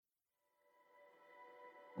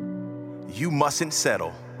You mustn't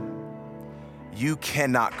settle. You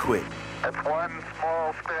cannot quit. It's one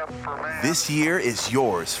small step for man. This year is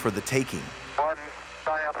yours for the taking. One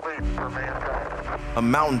giant leap for mankind. A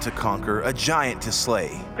mountain to conquer, a giant to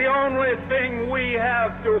slay. The only thing we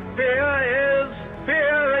have to fear is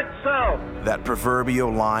fear itself. That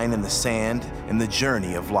proverbial line in the sand in the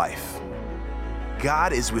journey of life.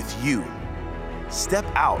 God is with you. Step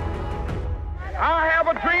out. I have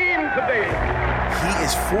a dream today. He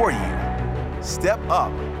is for you. Step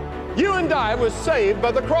up. You and I were saved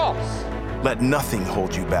by the cross. Let nothing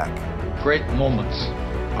hold you back. Great moments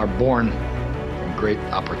are born from great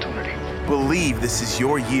opportunity. Believe this is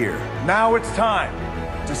your year. Now it's time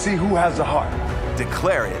to see who has the heart.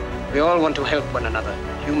 Declare it. We all want to help one another.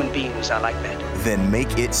 Human beings are like that. Then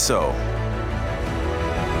make it so.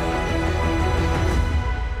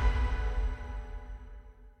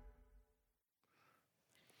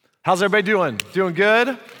 How's everybody doing? Doing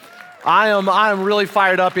good? I am really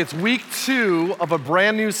fired up. It's week 2 of a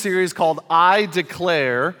brand new series called I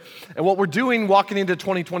Declare. And what we're doing walking into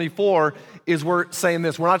 2024 is we're saying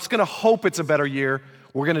this. We're not just gonna hope it's a better year,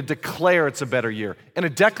 we're gonna declare it's a better year. And a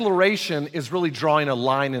declaration is really drawing a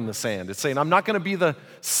line in the sand. It's saying, I'm not gonna be the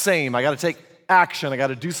same. I gotta take action. I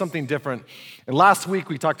gotta do something different. And last week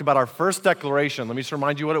we talked about our first declaration. Let me just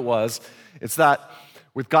remind you what it was. It's that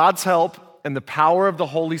with God's help and the power of the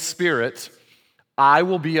Holy Spirit, I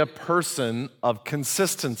will be a person of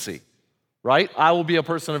consistency, right? I will be a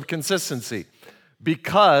person of consistency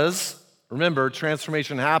because, remember,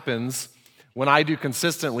 transformation happens when I do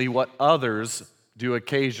consistently what others do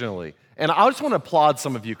occasionally. And I just want to applaud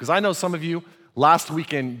some of you because I know some of you, last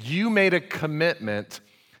weekend, you made a commitment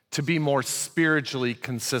to be more spiritually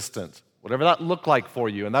consistent, whatever that looked like for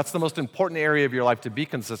you. And that's the most important area of your life to be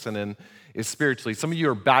consistent in is spiritually. Some of you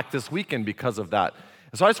are back this weekend because of that.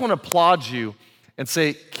 And so I just want to applaud you and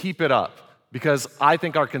say, keep it up, because I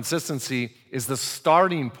think our consistency is the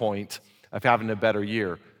starting point of having a better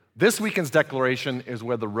year. This weekend's declaration is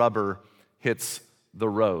where the rubber hits the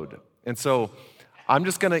road. And so I'm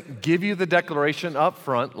just gonna give you the declaration up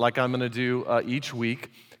front, like I'm gonna do each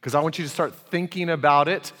week, because I want you to start thinking about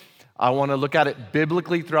it. I wanna look at it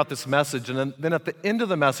biblically throughout this message, and then at the end of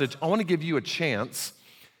the message, I wanna give you a chance,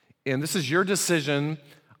 and this is your decision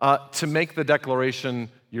to make the declaration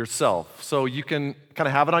yourself. So you can kind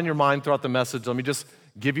of have it on your mind throughout the message. Let me just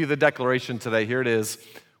give you the declaration today. Here it is.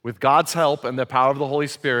 With God's help and the power of the Holy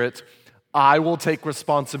Spirit, I will take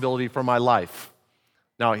responsibility for my life.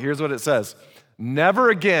 Now, here's what it says. Never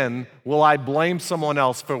again will I blame someone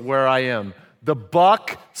else for where I am. The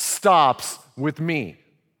buck stops with me.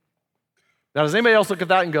 Now, does anybody else look at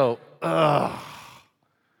that and go, ugh?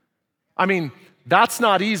 I mean, that's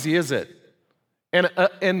not easy, is it?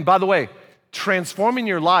 And by the way, transforming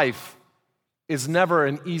your life is never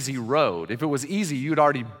an easy road. If it was easy, you'd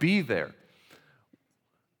already be there.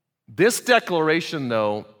 This declaration,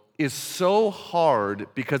 though, is so hard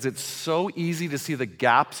because it's so easy to see the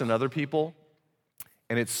gaps in other people,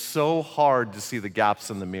 and it's so hard to see the gaps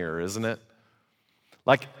in the mirror, isn't it?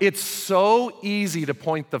 Like, it's so easy to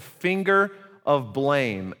point the finger of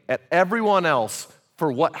blame at everyone else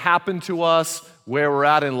for what happened to us, where we're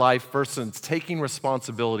at in life, versus taking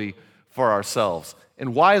responsibility for ourselves.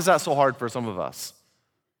 And why is that so hard for some of us?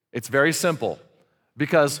 It's very simple.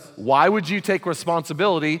 Because why would you take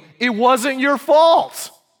responsibility? It wasn't your fault,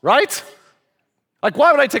 right? Like,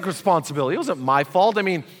 why would I take responsibility? It wasn't my fault. I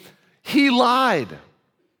mean, he lied,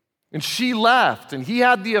 and she left, and he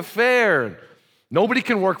had the affair. Nobody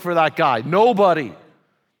can work for that guy. Nobody.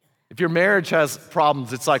 If your marriage has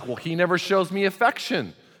problems, it's like, well, he never shows me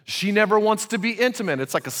affection. She never wants to be intimate.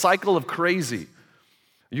 It's like a cycle of crazy.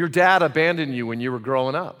 Your dad abandoned you when you were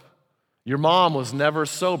growing up. Your mom was never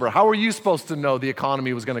sober. How were you supposed to know the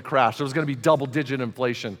economy was going to crash? There was going to be double-digit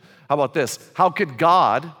inflation. How about this? How could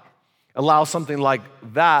God allow something like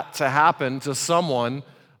that to happen to someone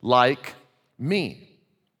like me?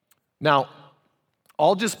 Now,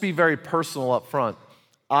 I'll just be very personal up front.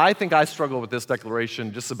 I think I struggle with this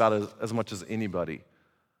declaration just about as much as anybody.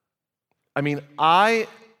 I mean, I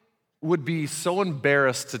would be so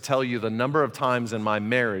embarrassed to tell you the number of times in my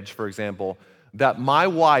marriage, for example, that my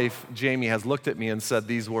wife, Jamie, has looked at me and said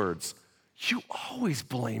these words, "You always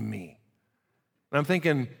blame me." And I'm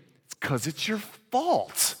thinking, it's because it's your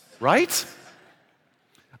fault, right?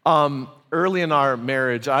 Early in our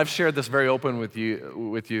marriage, I've shared this very open with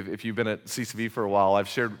you if you've been at CCV for a while. I've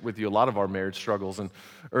shared with you a lot of our marriage struggles. And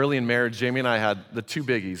early in marriage, Jamie and I had the two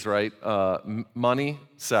biggies, right? Money,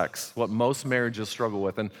 sex, what most marriages struggle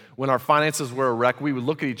with. And when our finances were a wreck, we would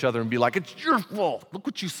look at each other and be like, "It's your fault. Look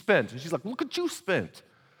what you spent." And she's like, "Look what you spent."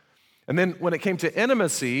 And then when it came to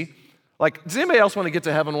intimacy, Like, does anybody else want to get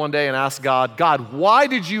to heaven one day and ask God, God, why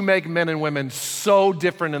did you make men and women so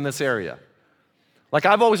different in this area? Like,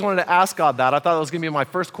 I've always wanted to ask God that. I thought that was going to be my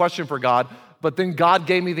first question for God, but then God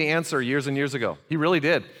gave me the answer years and years ago. He really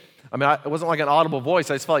did. I mean, it wasn't like an audible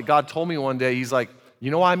voice. I just felt like God told me one day, he's like,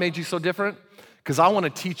 you know why I made you so different? Because I want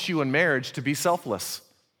to teach you in marriage to be selfless.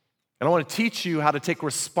 And I want to teach you how to take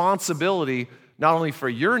responsibility not only for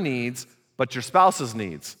your needs, but your spouse's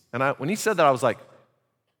needs. And when he said that, I was like,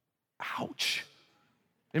 ouch.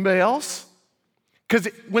 Anybody else? Because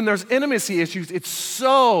when there's intimacy issues, it's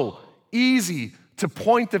so easy to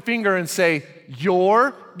point the finger and say,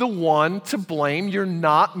 you're the one to blame. You're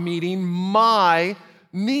not meeting my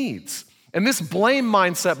needs. And this blame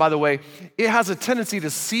mindset, by the way, it has a tendency to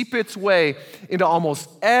seep its way into almost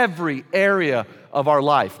every area of our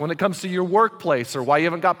life. When it comes to your workplace or why you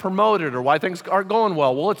haven't got promoted or why things aren't going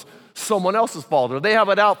well, it's someone else's fault or they have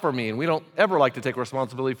it out for me. And we don't ever like to take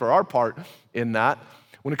responsibility for our part in that.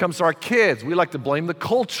 When it comes to our kids, we like to blame the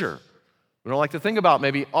culture. We don't like to think about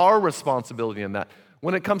maybe our responsibility in that.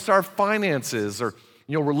 When it comes to our finances or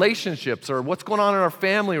relationships or what's going on in our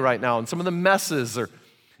family right now and some of the messes or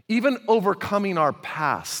even overcoming our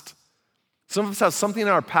past. Some of us have something in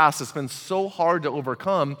our past that's been so hard to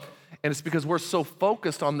overcome, and it's because we're so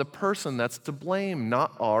focused on the person that's to blame,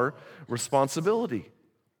 not our responsibility.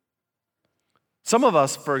 Some of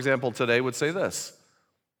us, for example, today would say this,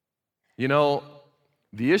 the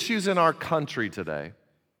issues in our country today,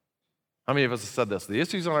 how many of us have said this? The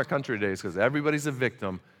issues in our country today is because everybody's a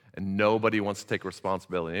victim and nobody wants to take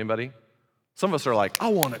responsibility. Anybody? Some of us are like, I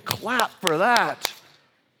want to clap for that.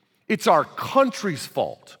 It's our country's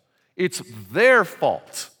fault. It's their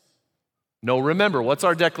fault. No, remember, what's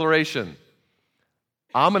our declaration?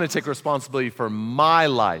 I'm going to take responsibility for my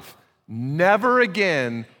life. Never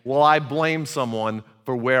again will I blame someone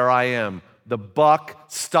for where I am. The buck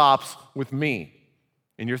stops with me.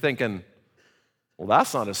 And you're thinking, well,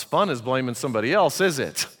 that's not as fun as blaming somebody else, is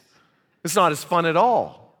it? It's not as fun at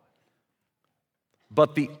all.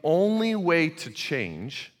 But the only way to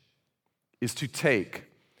change is to take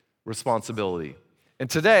responsibility. And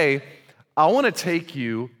today, I want to take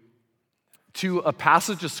you to a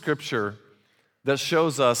passage of Scripture that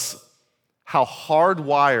shows us how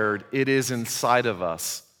hardwired it is inside of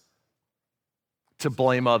us to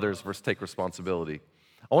blame others versus take responsibility.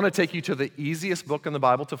 I want to take you to the easiest book in the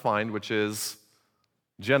Bible to find, which is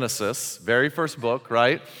Genesis, very first book,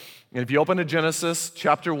 right? And if you open to Genesis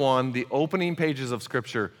chapter 1, the opening pages of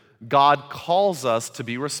Scripture, God calls us to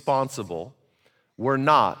be responsible. We're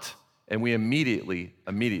not, and we immediately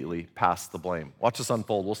pass the blame. Watch this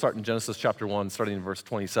unfold. We'll start in Genesis chapter 1, starting in verse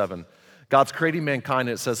 27. God's creating mankind,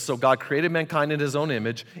 and it says, so God created mankind in his own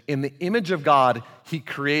image. In the image of God, he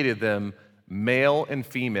created them, male and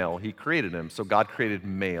female. He created them. So God created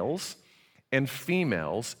males and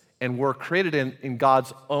females, and we're created in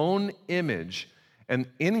God's own image. And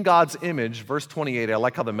in God's image, verse 28, I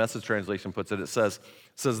like how the Message translation puts it. It says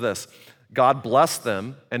this, God blessed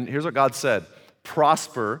them, and here's what God said,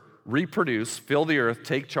 prosper, reproduce, fill the earth,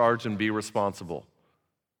 take charge, and be responsible.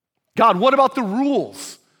 God, what about the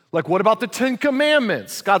rules? Like, what about the 10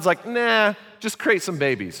 Commandments? God's like, nah, just create some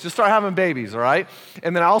babies. Just start having babies, all right?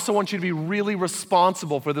 And then I also want you to be really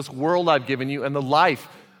responsible for this world I've given you and the life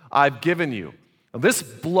I've given you. Now, this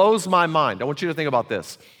blows my mind. I want you to think about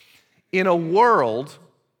this. In a world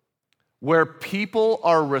where people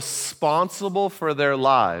are responsible for their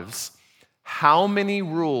lives, how many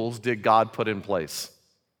rules did God put in place?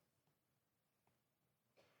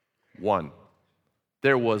 One.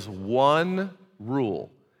 There was one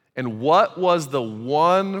rule. And what was the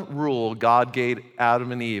one rule God gave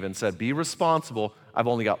Adam and Eve and said, be responsible, I've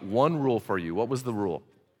only got one rule for you. What was the rule?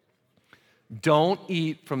 Don't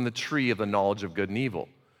eat from the tree of the knowledge of good and evil.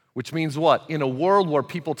 Which means what? In a world where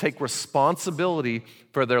people take responsibility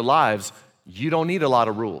for their lives, you don't need a lot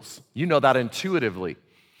of rules. You know that intuitively.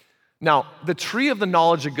 Now, the tree of the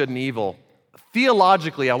knowledge of good and evil,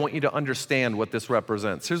 theologically, I want you to understand what this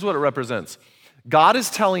represents. Here's what it represents. God is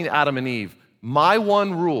telling Adam and Eve, my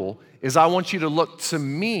one rule is I want you to look to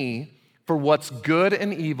me for what's good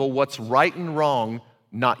and evil, what's right and wrong,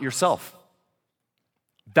 not yourself.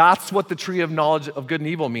 That's what the tree of knowledge of good and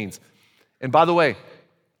evil means. And by the way,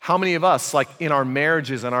 how many of us, like in our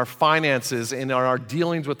marriages and our finances and our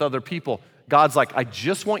dealings with other people, God's like, I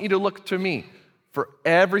just want you to look to me for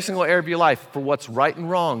every single area of your life, for what's right and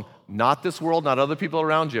wrong, not this world, not other people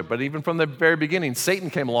around you. But even from the very beginning, Satan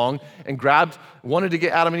came along and wanted to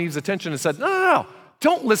get Adam and Eve's attention and said, no,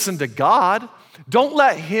 don't listen to God. Don't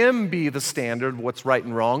let him be the standard of what's right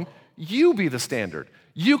and wrong. You be the standard.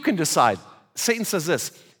 You can decide. Satan says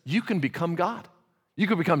this, you can become God. You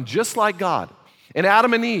could become just like God. And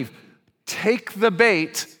Adam and Eve take the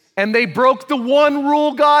bait, and they broke the one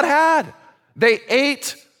rule God had. They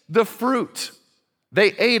ate the fruit.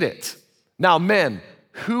 They ate it. Now, men,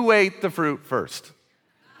 who ate the fruit first?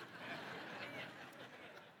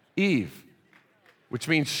 Eve, which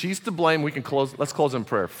means she's to blame. Let's close in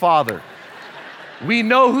prayer. Father, we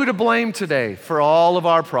know who to blame today for all of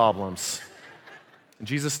our problems. In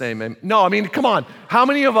Jesus' name, amen. No, I mean, come on. How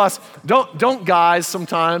many of us, don't guys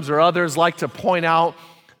sometimes or others like to point out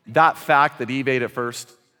that fact that Eve ate it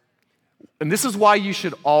first? And this is why you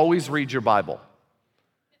should always read your Bible.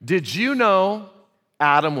 Did you know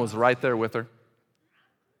Adam was right there with her?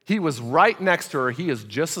 He was right next to her. He is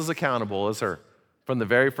just as accountable as her from the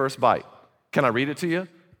very first bite. Can I read it to you?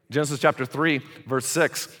 Genesis chapter 3, verse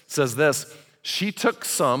 6 says this: she took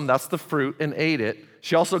some, that's the fruit, and ate it.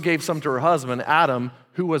 She also gave some to her husband, Adam,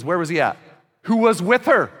 who was, where was he at? Who was with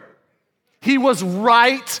her. He was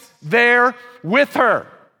right there with her.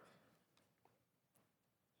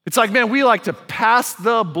 It's like, man, we like to pass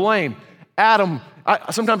the blame. Adam,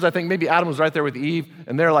 sometimes I think maybe Adam was right there with Eve,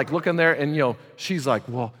 and they're like looking there, and she's like,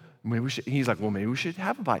 well, maybe we should, he's like, well, maybe we should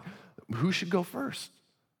have a bite. Who should go first?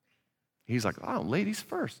 He's like, oh, ladies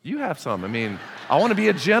first. You have some. I mean, I want to be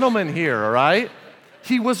a gentleman here, all right?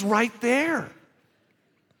 He was right there.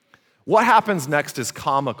 What happens next is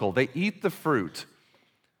comical. They eat the fruit,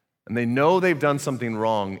 and they know they've done something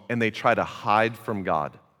wrong, and they try to hide from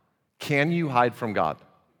God. Can you hide from God?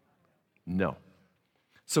 No.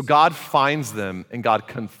 So God finds them, and God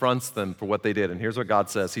confronts them for what they did. And here's what God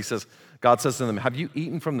says. God says to them, have you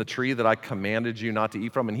eaten from the tree that I commanded you not to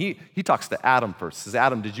eat from? And he talks to Adam first. He says,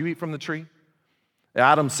 Adam, did you eat from the tree?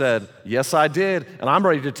 Adam said, yes, I did, and I'm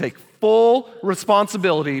ready to take full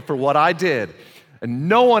responsibility for what I did. And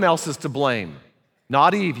no one else is to blame.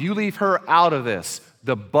 Not Eve. You leave her out of this.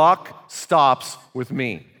 The buck stops with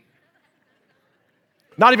me.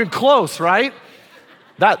 Not even close, right?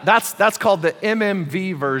 That's called the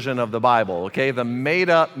MMV version of the Bible, okay? The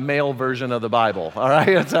made-up male version of the Bible, all right?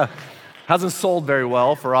 It hasn't sold very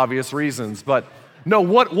well for obvious reasons. But no,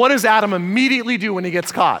 what does Adam immediately do when he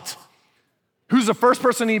gets caught? Who's the first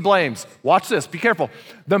person he blames? Watch this, be careful.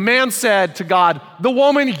 The man said to God, the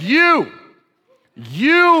woman you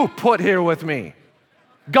put here with me.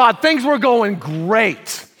 God, things were going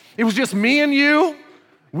great. It was just me and you.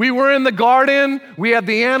 We were in the garden. We had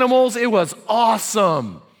the animals. It was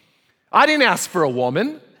awesome. I didn't ask for a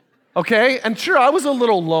woman, okay? And sure, I was a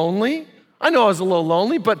little lonely. I know I was a little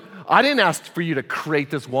lonely, but I didn't ask for you to create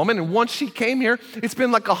this woman. And once she came here, it's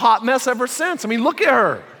been like a hot mess ever since. I mean, look at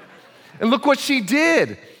her. And look what she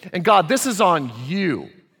did. And God, this is on you.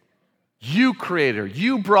 You created her.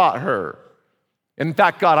 You brought her. In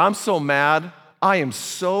fact, God, I'm so mad. I am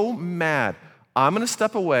so mad. I'm going to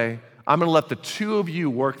step away. I'm going to let the two of you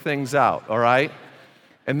work things out, all right?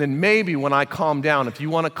 And then maybe when I calm down, if you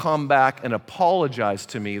want to come back and apologize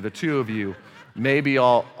to me, the two of you, maybe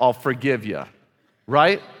I'll forgive you,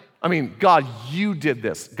 right? I mean, God, you did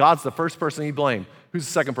this. God's the first person he blamed. Who's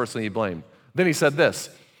the second person he blamed? Then he said this,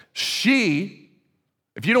 if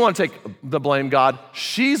you don't want to take the blame, God,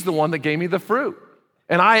 she's the one that gave me the fruit.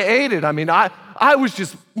 And I ate it. I mean, I was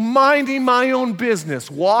just minding my own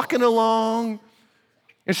business, walking along,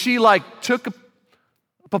 and she took a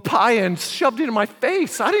papaya and shoved it in my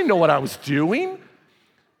face. I didn't know what I was doing.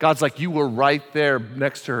 God's like, you were right there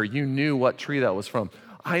next to her. You knew what tree that was from.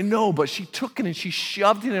 I know, but she took it and she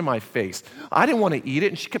shoved it in my face. I didn't want to eat it,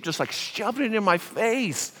 and she kept just shoving it in my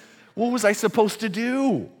face. What was I supposed to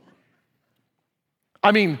do?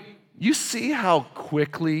 I mean, you see how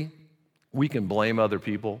quickly we can blame other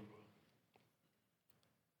people?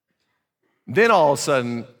 Then all of a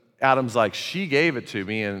sudden, Adam's like, she gave it to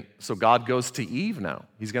me, and so God goes to Eve now.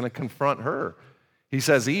 He's going to confront her. He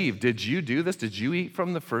says, Eve, did you do this? Did you eat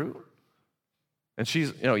from the fruit? And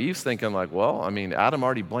she's, Eve's thinking well, I mean, Adam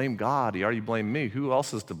already blamed God. He already blamed me. Who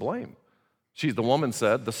else is to blame? The woman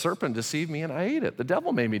said, the serpent deceived me and I ate it. The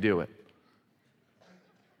devil made me do it.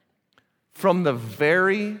 From the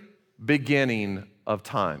very beginning of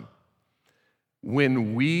time,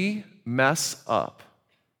 when we mess up,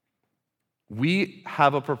 we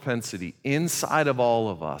have a propensity inside of all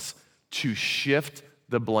of us to shift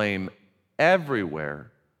the blame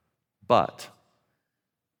everywhere but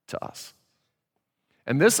to us.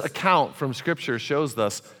 And this account from Scripture shows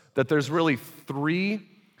us that there's really three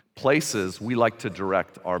places we like to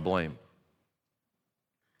direct our blame.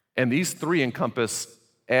 And these three encompass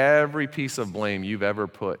every piece of blame you've ever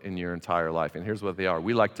put in your entire life. And here's what they are.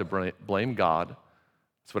 We like to blame God.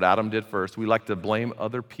 That's what Adam did first. We like to blame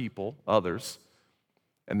other people, others.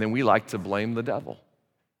 And then we like to blame the devil.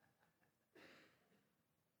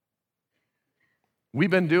 We've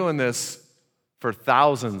been doing this for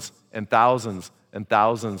thousands and thousands and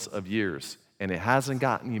thousands of years, and it hasn't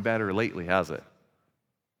gotten any better lately, has it?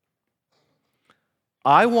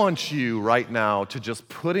 I want you right now to just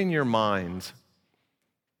put in your mind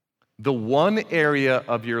the one area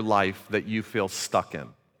of your life that you feel stuck in.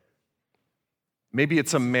 Maybe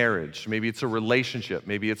it's a marriage, maybe it's a relationship,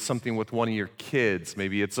 maybe it's something with one of your kids,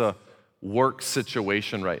 maybe it's a work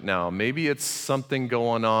situation right now, maybe it's something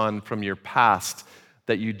going on from your past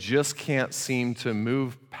that you just can't seem to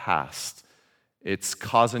move past. It's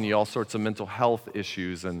causing you all sorts of mental health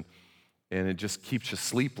issues, and it just keeps you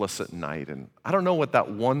sleepless at night. And I don't know what that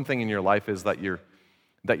one thing in your life is that you're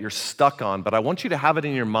stuck on, but I want you to have it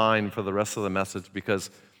in your mind for the rest of the message, because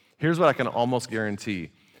here's what I can almost guarantee.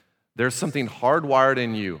 There's something hardwired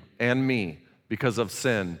in you and me because of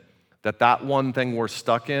sin, that one thing we're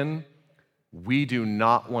stuck in, we do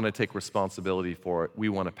not want to take responsibility for it. We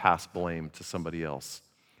want to pass blame to somebody else.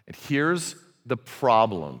 And here's the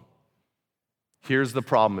problem. Here's the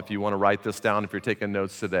problem, if you want to write this down, if you're taking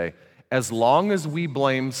notes today. As long as we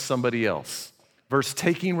blame somebody else versus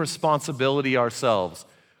taking responsibility ourselves,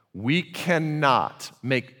 we cannot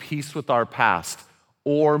make peace with our past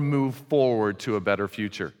or move forward to a better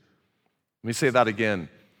future. Let me say that again.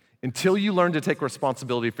 Until you learn to take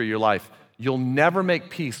responsibility for your life, you'll never make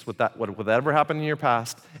peace with whatever happened in your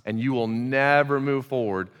past, and you will never move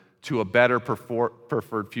forward to a better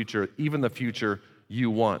preferred future, even the future you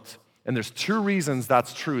want. And there's two reasons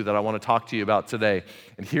that's true that I want to talk to you about today.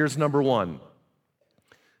 And here's number one.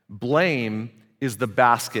 Blame is the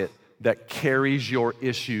basket that carries your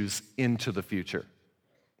issues into the future.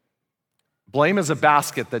 Blame is a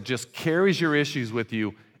basket that just carries your issues with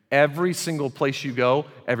you every single place you go,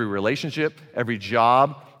 every relationship, every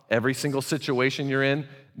job, every single situation you're in.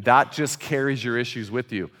 That just carries your issues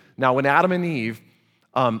with you. Now, when Adam and Eve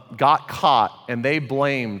got caught and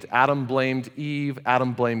Adam blamed Eve,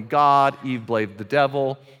 Adam blamed God, Eve blamed the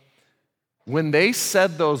devil. When they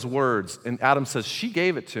said those words, and Adam says, she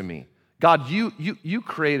gave it to me. God, you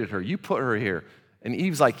created her, you put her here. And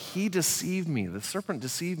Eve's like, he deceived me, the serpent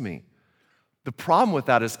deceived me. The problem with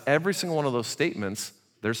that is every single one of those statements,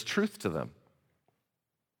 there's truth to them.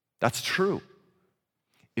 That's true.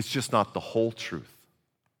 It's just not the whole truth.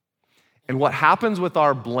 And what happens with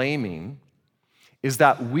our blaming is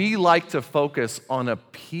that we like to focus on a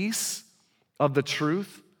piece of the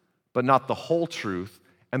truth, but not the whole truth.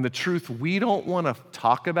 And the truth we don't want to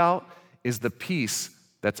talk about is the piece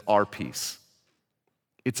that's our piece.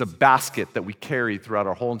 It's a basket that we carry throughout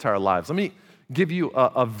our whole entire lives. Let me give you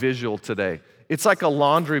a visual today. It's like a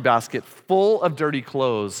laundry basket full of dirty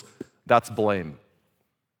clothes. That's blame.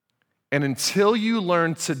 And until you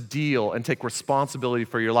learn to deal and take responsibility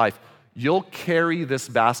for your life, you'll carry this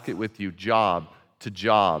basket with you, job to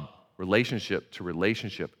job, relationship to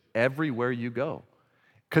relationship, everywhere you go.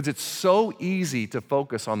 Because it's so easy to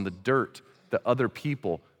focus on the dirt that other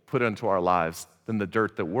people put into our lives than the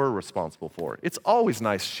dirt that we're responsible for. It's always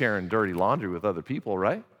nice sharing dirty laundry with other people,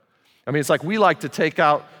 right? I mean, it's like we like to take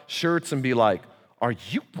out shirts and be like,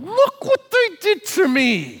 look what they did to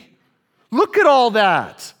me. Look at all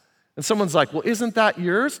that. And someone's like, well, isn't that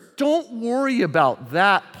yours? Don't worry about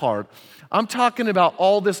that part. I'm talking about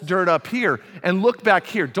all this dirt up here, and look back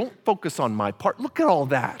here. Don't focus on my part. Look at all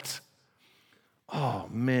that. Oh,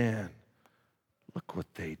 man, look what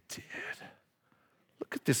they did.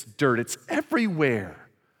 Look at this dirt. It's everywhere.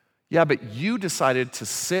 Yeah, but you decided to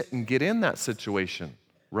sit and get in that situation,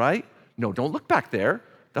 right? No, don't look back there.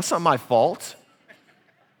 That's not my fault.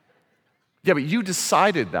 Yeah, but you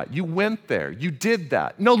decided that. You went there. You did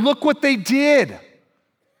that. No, look what they did.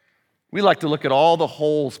 We like to look at all the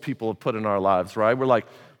holes people have put in our lives, right? We're like,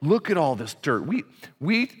 look at all this dirt.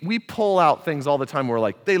 We pull out things all the time. We're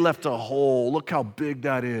like, they left a hole. Look how big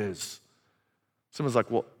that is. Someone's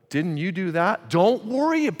like, well, didn't you do that? Don't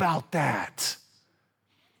worry about that.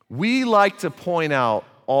 We like to point out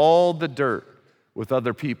all the dirt with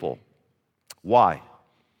other people. Why?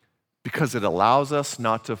 Because it allows us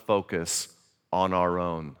not to focus on our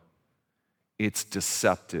own. It's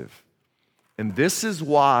deceptive. And this is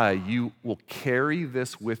why you will carry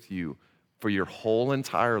this with you for your whole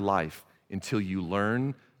entire life until you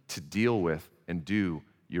learn to deal with and do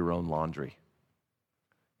your own laundry.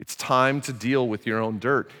 It's time to deal with your own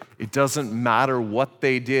dirt. It doesn't matter what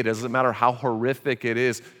they did. It doesn't matter how horrific it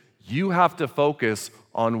is. You have to focus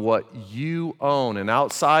on what you own. And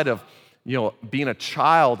outside of, being a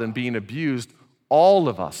child and being abused, all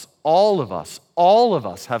of us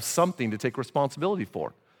have something to take responsibility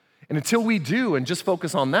for. And until we do and just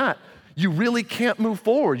focus on that, you really can't move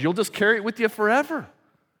forward. You'll just carry it with you forever.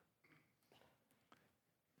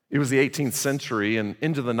 It was the 18th century and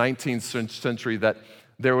into the 19th century that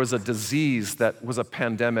there was a disease that was a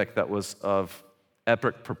pandemic that was of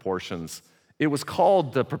epic proportions. It was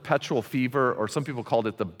called the perpetual fever, or some people called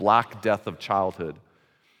it the Black Death of childhood.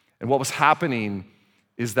 And what was happening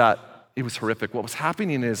is that it was horrific. What was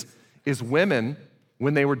happening is women,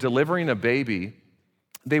 when they were delivering a baby,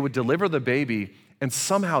 they would deliver the baby, and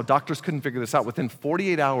somehow doctors couldn't figure this out. Within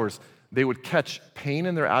 48 hours, they would catch pain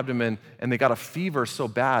in their abdomen, and they got a fever so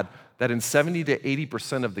bad that in 70 to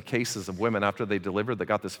 80% of the cases of women after they delivered that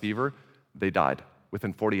got this fever, they died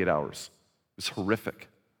within 48 hours. It was horrific.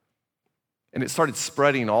 And it started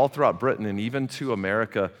spreading all throughout Britain and even to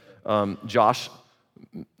America. Josh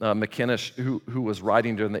McKinnish, who was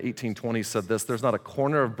writing during the 1820s, said this: "There's not a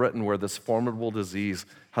corner of Britain where this formidable disease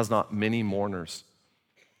has not many mourners."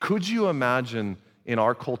 Could you imagine in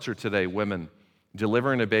our culture today, women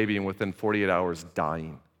delivering a baby and within 48 hours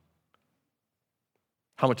dying?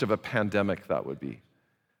 How much of a pandemic that would be.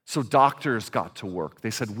 So doctors got to work.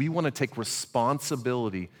 They said, we want to take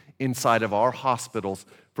responsibility inside of our hospitals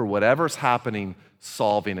for whatever's happening,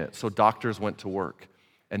 solving it. So doctors went to work,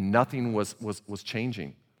 and nothing was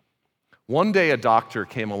changing. One day a doctor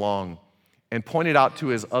came along and pointed out to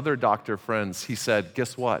his other doctor friends, he said,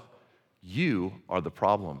 guess what? You are the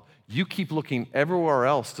problem. You keep looking everywhere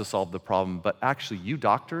else to solve the problem, but actually you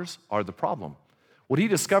doctors are the problem. What he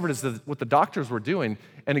discovered is that what the doctors were doing,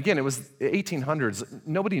 and again, it was the 1800s,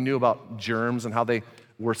 nobody knew about germs and how they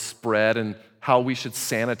were spread and how we should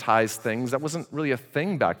sanitize things. That wasn't really a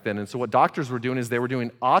thing back then. And so what doctors were doing is they were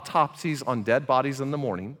doing autopsies on dead bodies in the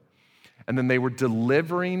morning, and then they were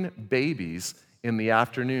delivering babies in the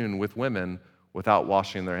afternoon with women without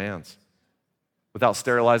washing their hands, without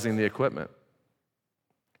sterilizing the equipment.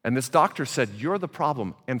 And this doctor said, you're the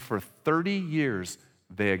problem. And for 30 years,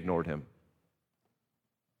 they ignored him.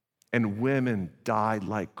 And women died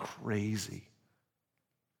like crazy.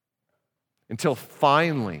 Until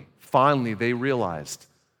finally, they realized,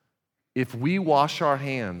 if we wash our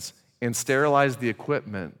hands and sterilize the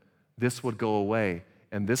equipment, this would go away.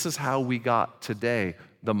 And this is how we got today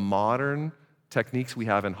the modern techniques we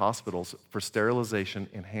have in hospitals for sterilization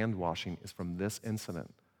and hand washing is from this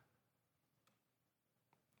incident.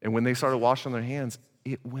 And when they started washing their hands,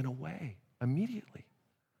 it went away immediately.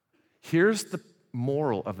 Here's the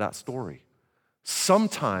moral of that story.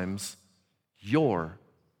 Sometimes you're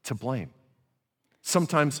to blame.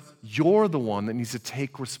 Sometimes you're the one that needs to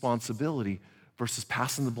take responsibility versus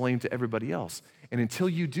passing the blame to everybody else. And until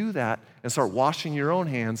you do that and start washing your own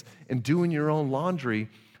hands and doing your own laundry,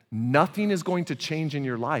 nothing is going to change in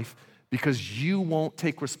your life because you won't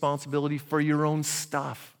take responsibility for your own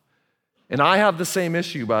stuff. And I have the same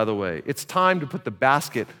issue, by the way. It's time to put the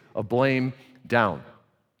basket of blame down.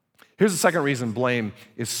 Here's the second reason blame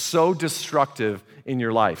is so destructive in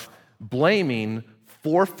your life. Blaming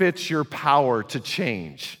forfeits your power to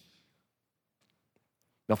change.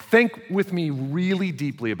 Now think with me really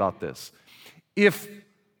deeply about this. If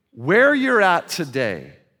where you're at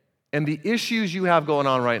today and the issues you have going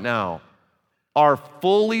on right now are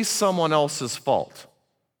fully someone else's fault,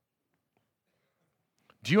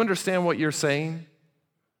 do you understand what you're saying?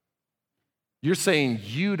 You're saying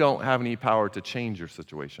you don't have any power to change your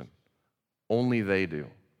situation. Only they do.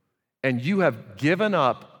 And you have given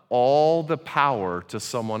up all the power to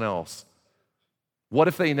someone else. What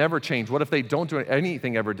if they never change? What if they don't do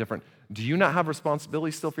anything ever different? Do you not have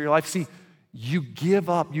responsibility still for your life? See, you give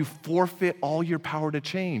up, you forfeit all your power to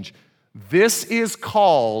change. This is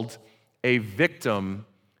called a victim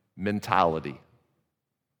mentality.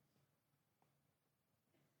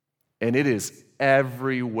 And it is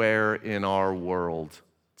everywhere in our world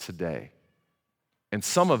today. And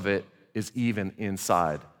some of it is even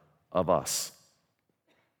inside of us.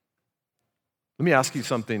 Let me ask you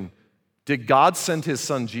something. Did God send his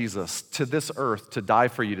son Jesus to this earth to die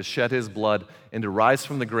for you, to shed his blood, and to rise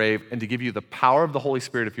from the grave, and to give you the power of the Holy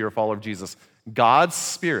Spirit if you're a follower of Jesus? God's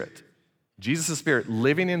Spirit, Jesus' Spirit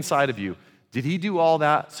living inside of you, did he do all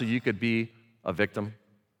that so you could be a victim?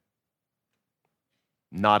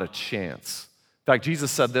 Not a chance. In fact,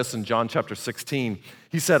 Jesus said this in John chapter 16.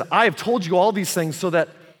 He said, I have told you all these things so that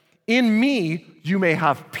in me you may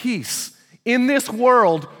have peace. In this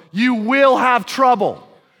world you will have trouble.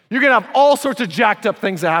 You're gonna have all sorts of jacked up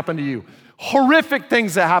things that happen to you, horrific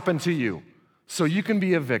things that happen to you, so you can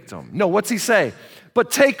be a victim. No, what's he say?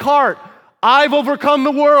 But take heart, I've overcome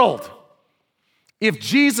the world. If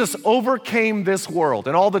Jesus overcame this world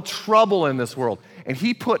and all the trouble in this world, and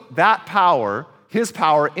he put that power, his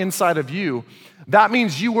power inside of you, that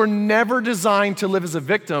means you were never designed to live as a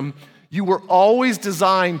victim. You were always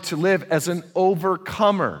designed to live as an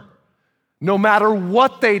overcomer. No matter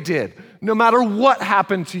what they did, no matter what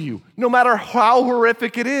happened to you, no matter how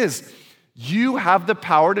horrific it is, you have the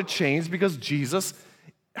power to change because Jesus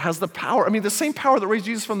has the power. I mean, the same power that raised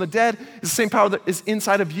Jesus from the dead is the same power that is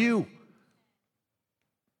inside of you.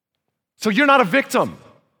 So you're not a victim.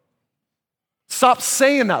 Stop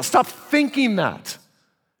saying that. Stop thinking that.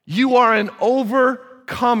 You are an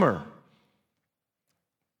overcomer.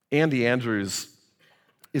 Andy Andrews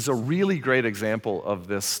is a really great example of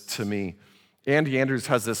this to me. Andy Andrews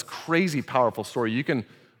has this crazy powerful story. You can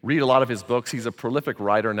read a lot of his books. He's a prolific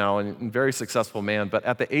writer now and a very successful man. But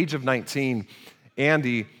at the age of 19,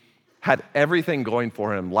 Andy had everything going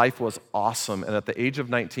for him. Life was awesome. And at the age of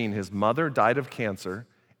 19, his mother died of cancer.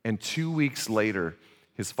 And 2 weeks later,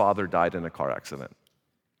 his father died in a car accident.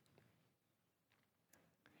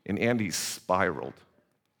 And Andy spiraled.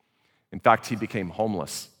 In fact, he became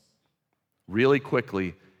homeless really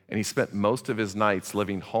quickly, and he spent most of his nights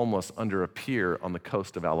living homeless under a pier on the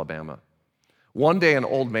coast of Alabama. One day, an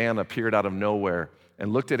old man appeared out of nowhere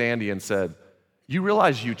and looked at Andy and said, "You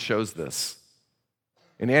realize you chose this?"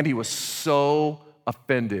 And Andy was so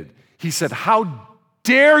offended. He said, "How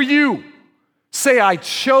dare you say I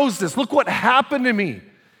chose this? Look what happened to me,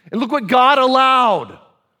 and look what God allowed."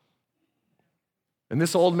 And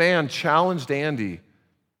this old man challenged Andy.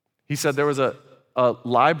 He said there was a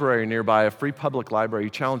library nearby, a free public library. He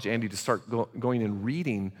challenged Andy to start going and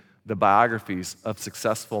reading the biographies of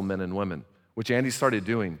successful men and women, which Andy started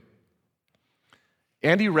doing.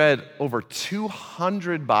 Andy read over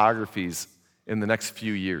 200 biographies in the next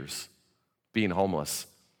few years, being homeless.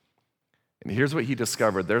 And here's what he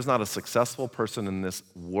discovered. There's not a successful person in this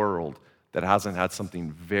world that hasn't had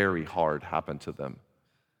something very hard happen to them.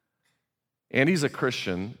 Andy's a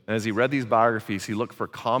Christian, and as he read these biographies, he looked for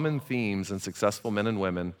common themes in successful men and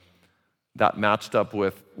women that matched up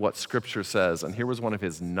with what Scripture says. And here was one of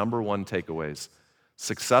his number one takeaways.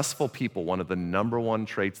 Successful people, one of the number one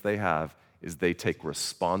traits they have is they take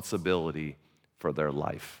responsibility for their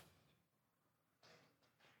life.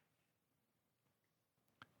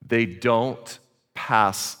 They don't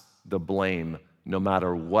pass the blame no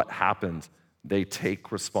matter what happens. They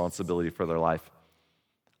take responsibility for their life.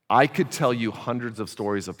 I could tell you hundreds of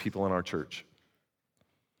stories of people in our church,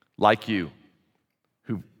 like you,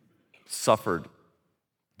 who suffered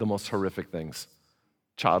the most horrific things: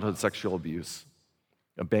 childhood sexual abuse,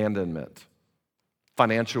 abandonment,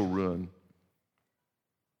 financial ruin,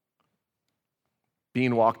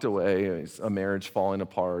 being walked away, a marriage falling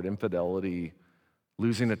apart, infidelity,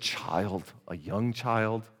 losing a child, a young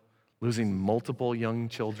child, losing multiple young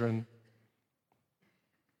children.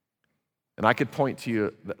 And I could point to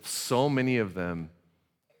you that so many of them,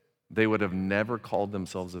 they would have never called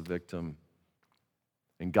themselves a victim.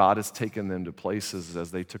 And God has taken them to places as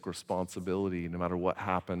they took responsibility, no matter what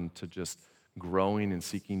happened, to just growing and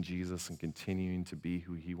seeking Jesus and continuing to be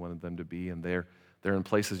who He wanted them to be. And they're in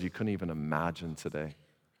places you couldn't even imagine today.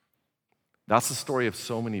 That's the story of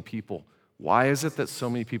so many people. Why is it that so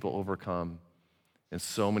many people overcome and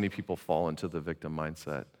so many people fall into the victim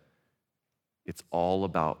mindset? It's all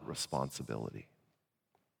about responsibility.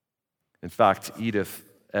 In fact, Edith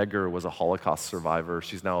Eger was a Holocaust survivor.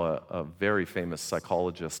 She's now a very famous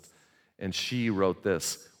psychologist, and she wrote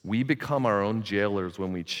this: "We become our own jailers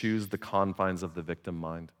when we choose the confines of the victim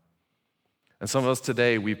mind." And some of us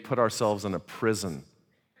today, we put ourselves in a prison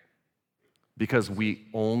because we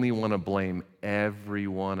only want to blame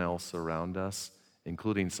everyone else around us,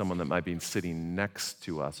 including someone that might be sitting next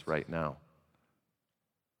to us right now.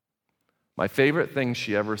 My favorite thing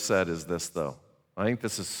she ever said is this, though. I think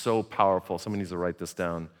this is so powerful. Someone needs to write this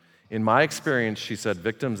down. In my experience, she said,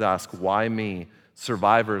 victims ask, "Why me?"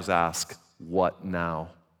 Survivors ask, "What now?"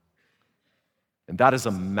 And that is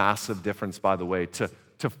a massive difference, by the way, to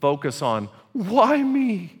focus on, why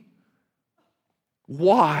me?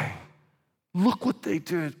 Why? Look what they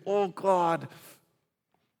did. Oh, God.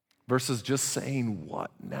 Versus just saying,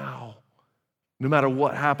 what now? No matter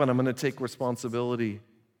what happened, I'm going to take responsibility.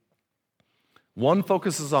 One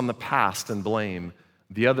focuses on the past and blame.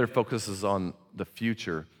 The other focuses on the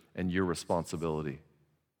future and your responsibility.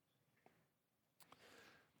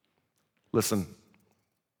 Listen,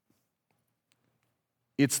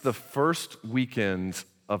 it's the first weekend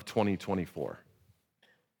of 2024,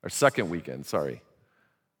 or second weekend, sorry.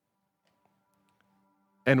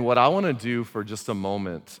 And what I want to do for just a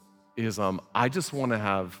moment is I just want to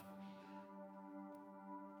have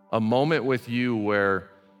a moment with you where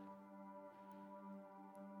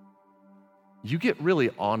you get really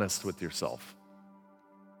honest with yourself.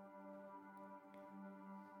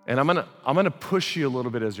 And I'm gonna push you a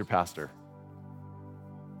little bit as your pastor.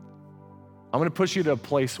 I'm gonna push you to a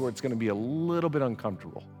place where it's gonna be a little bit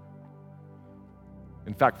uncomfortable.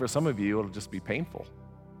 In fact, for some of you, it'll just be painful.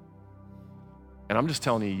 And I'm just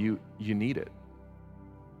telling you, you need it.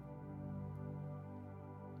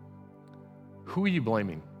 Who are you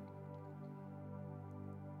blaming?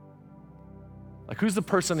 Like, who's the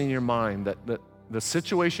person in your mind that the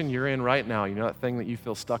situation you're in right now, you know that thing that you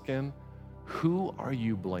feel stuck in? Who are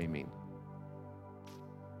you blaming?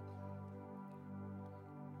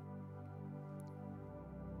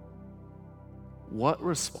 What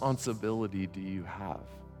responsibility do you have?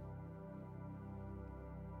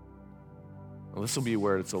 Well, this will be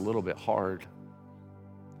where it's a little bit hard.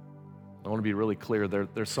 I want to be really clear.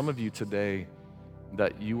 There's some of you today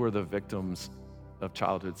that you were the victims of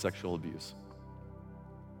childhood sexual abuse.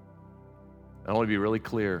 I want to be really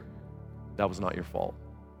clear, that was not your fault.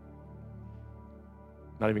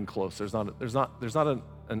 Not even close. There's not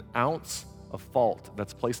an ounce of fault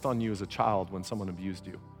that's placed on you as a child when someone abused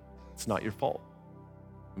you. It's not your fault.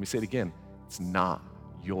 Let me say it again. It's not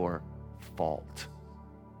your fault.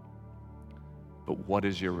 But what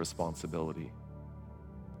is your responsibility?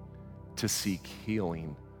 To seek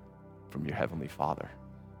healing from your Heavenly Father.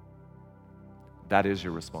 That is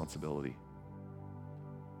your responsibility.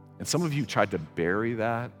 And some of you tried to bury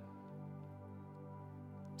that.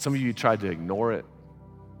 Some of you tried to ignore it.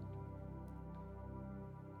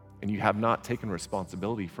 And you have not taken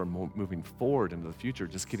responsibility for moving forward into the future,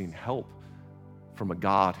 just getting help from a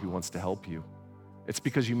God who wants to help you. It's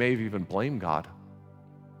because you may have even blamed God.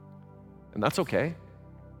 And that's okay.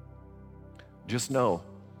 Just know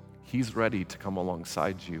He's ready to come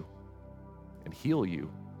alongside you and heal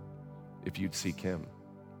you if you'd seek Him.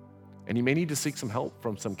 And you may need to seek some help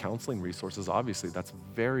from some counseling resources. Obviously, that's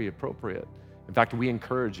very appropriate. In fact, we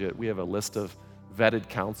encourage it. We have a list of vetted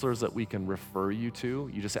counselors that we can refer you to.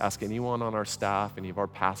 You just ask anyone on our staff, any of our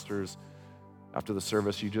pastors after the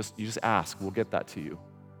service, you just ask. We'll get that to you.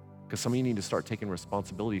 Because some of you need to start taking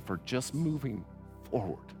responsibility for just moving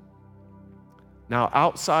forward. Now,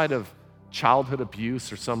 outside of childhood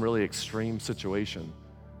abuse or some really extreme situation,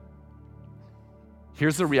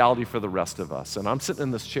 here's the reality for the rest of us. And I'm sitting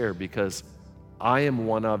in this chair because I am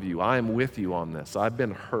one of you. I am with you on this. I've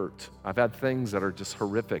been hurt. I've had things that are just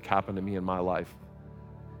horrific happen to me in my life.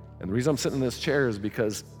 And the reason I'm sitting in this chair is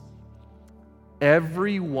because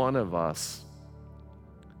every one of us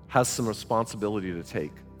has some responsibility to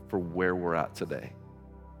take for where we're at today.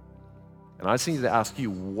 And I just need to ask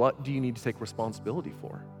you, what do you need to take responsibility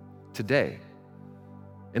for today?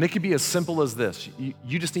 And it could be as simple as this.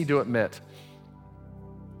 You just need to admit,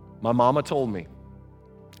 my mama told me,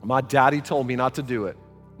 my daddy told me not to do it,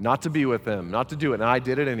 not to be with them, not to do it, and I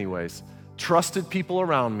did it anyways. Trusted people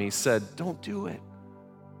around me said, don't do it.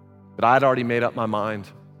 But I had already made up my mind.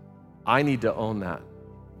 I need to own that.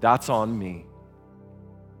 That's on me.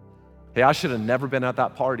 Hey, I should have never been at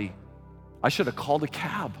that party. I should have called a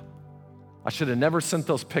cab. I should have never sent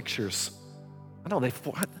those pictures.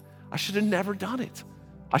 I should have never done it.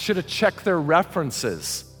 I should have checked their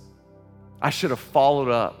references. I should have followed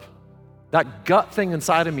up. That gut thing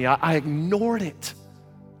inside of me, I ignored it.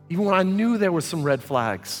 Even when I knew there were some red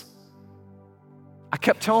flags. I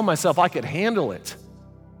kept telling myself I could handle it.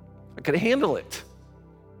 I could handle it.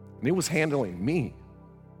 And it was handling me.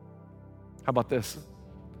 How about this?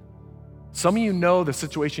 Some of you know the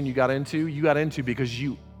situation you got into because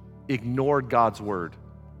you ignored God's word.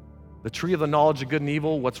 The tree of the knowledge of good and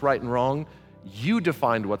evil, what's right and wrong, you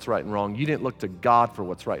defined what's right and wrong. You didn't look to God for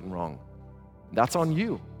what's right and wrong. That's on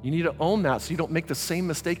you. You need to own that so you don't make the same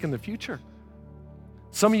mistake in the future.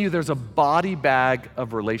 Some of you, there's a body bag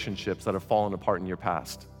of relationships that have fallen apart in your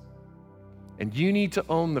past. And you need to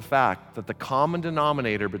own the fact that the common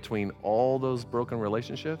denominator between all those broken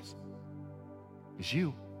relationships is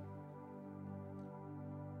you.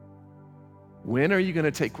 When are you going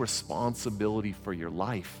to take responsibility for your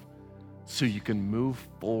life so you can move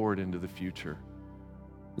forward into the future?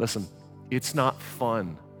 Listen, it's not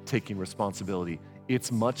fun taking responsibility.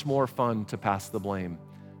 It's much more fun to pass the blame,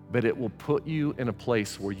 but it will put you in a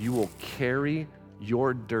place where you will carry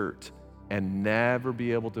your dirt and never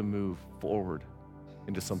be able to move forward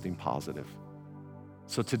into something positive.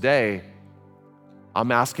 So today,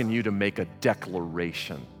 I'm asking you to make a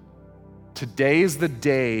declaration. Today is the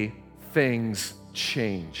day things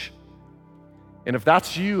change. And if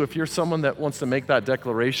that's you, if you're someone that wants to make that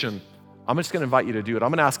declaration, I'm just gonna invite you to do it.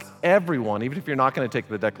 I'm gonna ask everyone, even if you're not gonna take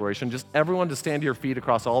the declaration, just everyone to stand to your feet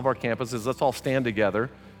across all of our campuses. Let's all stand together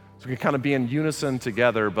so we can kind of be in unison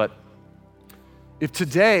together. But if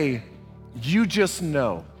today you just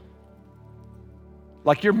know,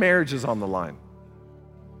 like your marriage is on the line,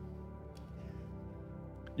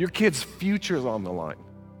 Your kid's future is on the line.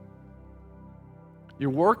 Your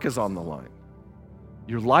work is on the line.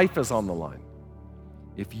 Your life is on the line.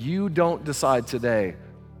 If you don't decide today,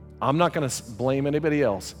 I'm not going to blame anybody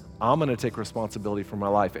else. I'm going to take responsibility for my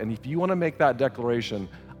life. And if you want to make that declaration,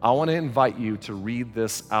 I want to invite you to read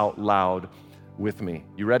this out loud with me.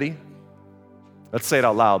 You ready? Let's say it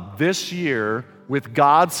out loud. This year, with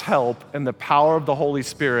God's help and the power of the Holy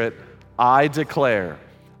Spirit, I declare,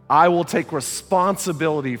 I will take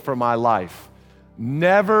responsibility for my life.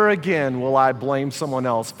 Never again will I blame someone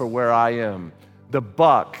else for where I am. The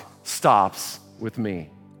buck stops with me.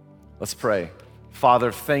 Let's pray.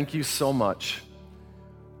 Father, thank you so much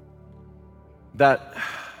that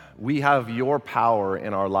we have your power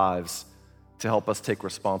in our lives to help us take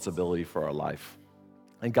responsibility for our life.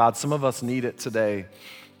 And God, some of us need it today.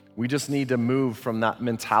 We just need to move from that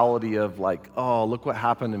mentality of like, oh, look what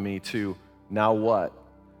happened to me, to now what?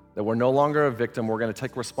 That we're no longer a victim, we're gonna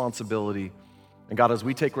take responsibility. And God, as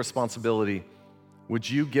we take responsibility, would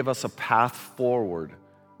you give us a path forward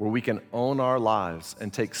where we can own our lives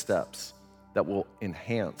and take steps that will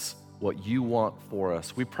enhance what you want for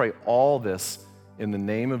us? We pray all this in the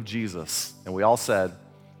name of Jesus. And we all said,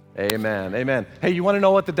 amen, amen. Hey, you wanna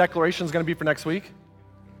know what the declaration is gonna be for next week?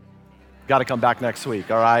 Got to come back next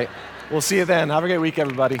week, all right? We'll see you then. Have a great week,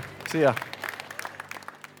 everybody. See ya.